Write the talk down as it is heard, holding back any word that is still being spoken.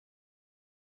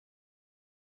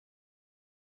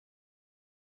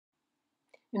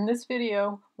In this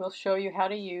video, we'll show you how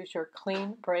to use your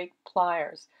Cleanbreak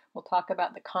pliers. We'll talk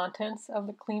about the contents of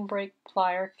the Cleanbreak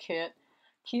plier kit,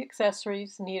 key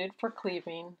accessories needed for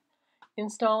cleaving,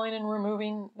 installing and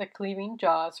removing the cleaving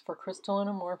jaws for crystalline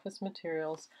amorphous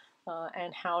materials,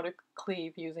 and how to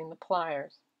cleave using the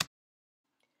pliers.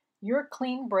 Your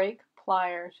Cleanbreak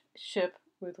pliers ship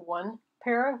with one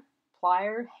pair of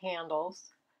plier handles,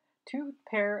 two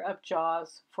pair of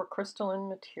jaws for crystalline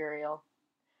material,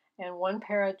 and one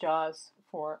pair of jaws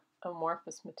for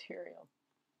amorphous material.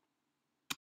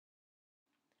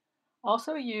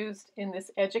 Also used in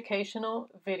this educational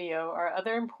video are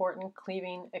other important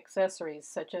cleaving accessories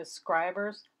such as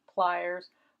scribers,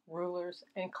 pliers, rulers,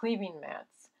 and cleaving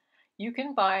mats. You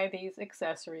can buy these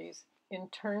accessories in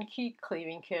turnkey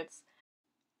cleaving kits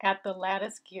at the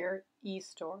LatticeGear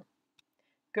e-store.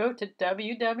 Go to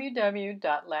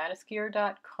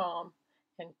www.latticegear.com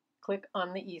and click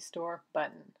on the e-store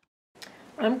button.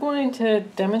 I'm going to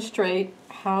demonstrate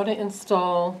how to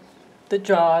install the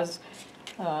jaws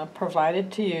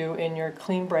provided to you in your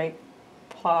Cleanbreak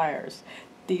pliers.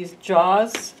 These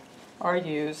jaws are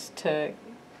used to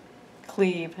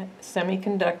cleave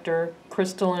semiconductor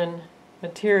crystalline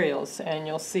materials, and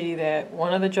you'll see that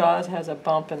one of the jaws has a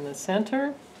bump in the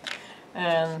center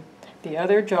and the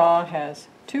other jaw has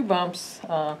two bumps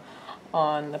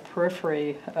on the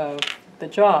periphery of the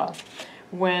jaw.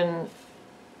 When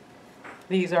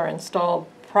these are installed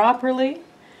properly,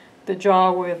 the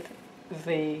jaw with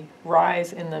the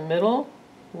rise in the middle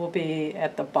will be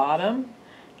at the bottom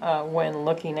when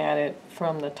looking at it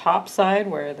from the top side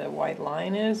where the white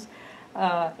line is,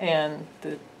 and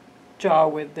the jaw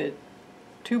with the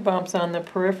two bumps on the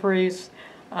peripheries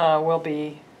will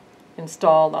be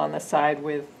installed on the side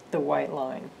with the white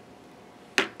line.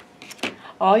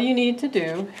 All you need to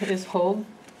do is hold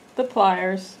the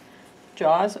pliers,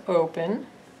 jaws open,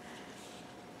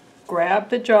 grab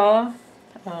the jaw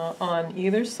on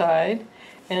either side,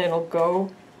 and it'll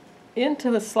go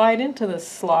slide into the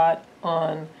slot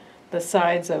on the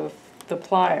sides of the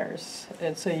pliers.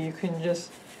 And so you can just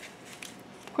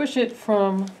push it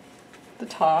from the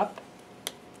top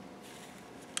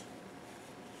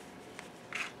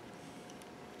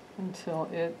until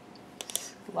it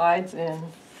slides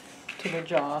in to the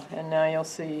jaw, and now you'll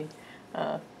see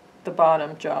the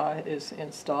bottom jaw is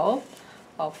installed.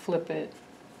 I'll flip it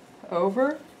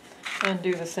over and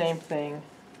do the same thing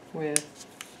with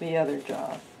the other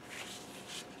jaw.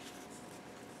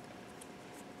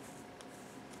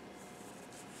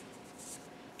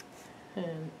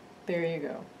 And there you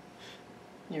go.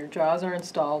 Your jaws are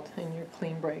installed in your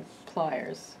Cleanbreak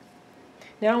pliers.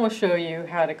 Now we'll show you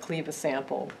how to cleave a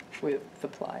sample with the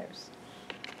pliers.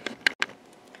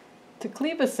 To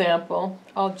cleave a sample,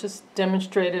 I'll just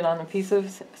demonstrate it on a piece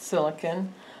of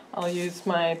silicon. I'll use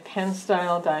my pen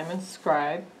style diamond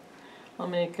scribe. I'll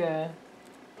make a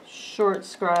short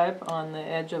scribe on the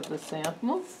edge of the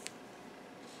sample.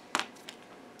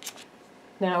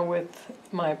 Now with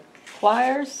my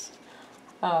pliers,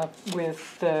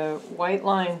 with the white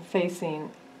line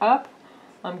facing up,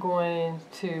 I'm going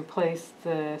to place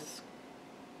the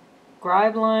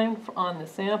scribe line on the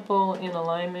sample in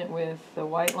alignment with the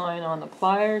white line on the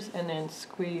pliers, and then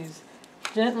squeeze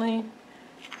gently,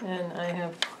 and I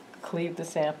have cleaved the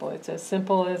sample. It's as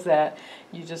simple as that.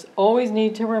 You just always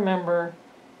need to remember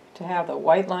to have the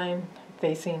white line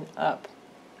facing up.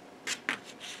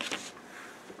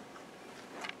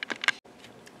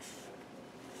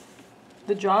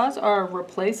 The jaws are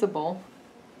replaceable,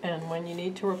 and when you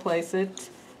need to replace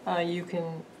it, you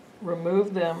can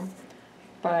remove them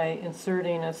by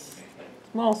inserting a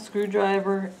small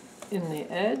screwdriver in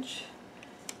the edge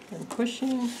and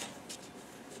pushing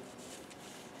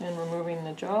and removing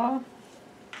the jaw.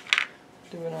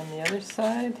 Do it on the other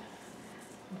side.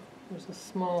 There's a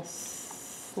small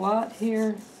slot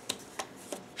here,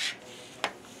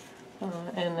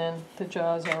 and then the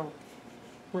jaws are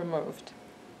removed.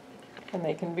 And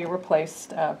they can be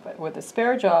replaced with the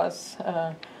spare jaws,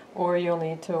 or you'll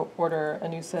need to order a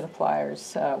new set of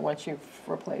pliers once you've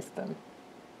replaced them.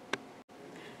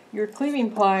 Your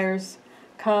cleaving pliers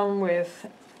come with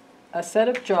a set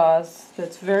of jaws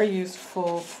that's very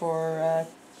useful for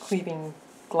cleaving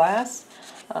glass.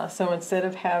 So instead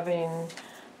of having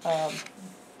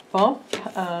bump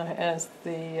as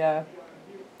the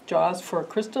jaws for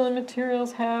crystalline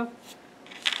materials have,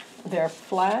 they're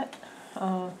flat.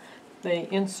 They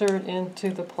insert into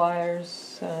the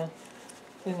pliers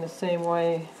in the same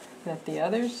way that the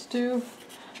others do.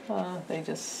 They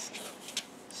just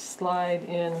slide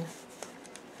in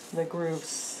the groove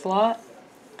slot.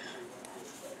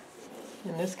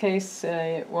 In this case,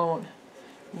 it won't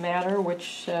matter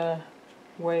which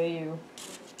way you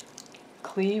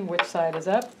cleave, which side is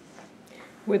up.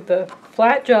 With the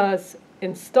flat jaws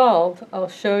installed, I'll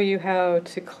show you how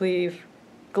to cleave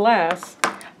glass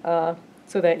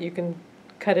so that you can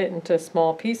cut it into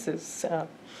small pieces.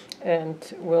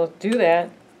 And we'll do that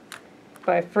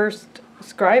by first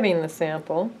scribing the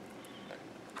sample,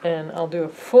 and I'll do a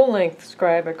full-length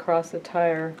scribe across the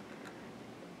entire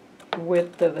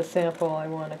width of the sample I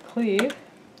want to cleave.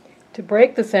 To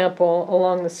break the sample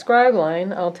along the scribe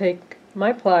line, I'll take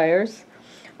my pliers,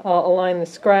 I'll align the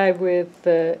scribe with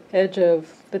the edge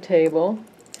of the table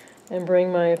and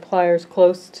bring my pliers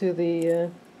close to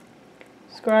the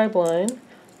scribe line,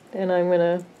 and I'm going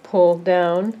to pull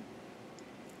down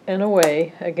and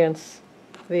away against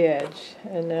the edge.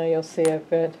 And now you'll see I've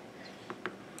got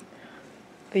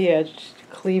the edge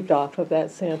cleaved off of that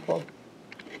sample.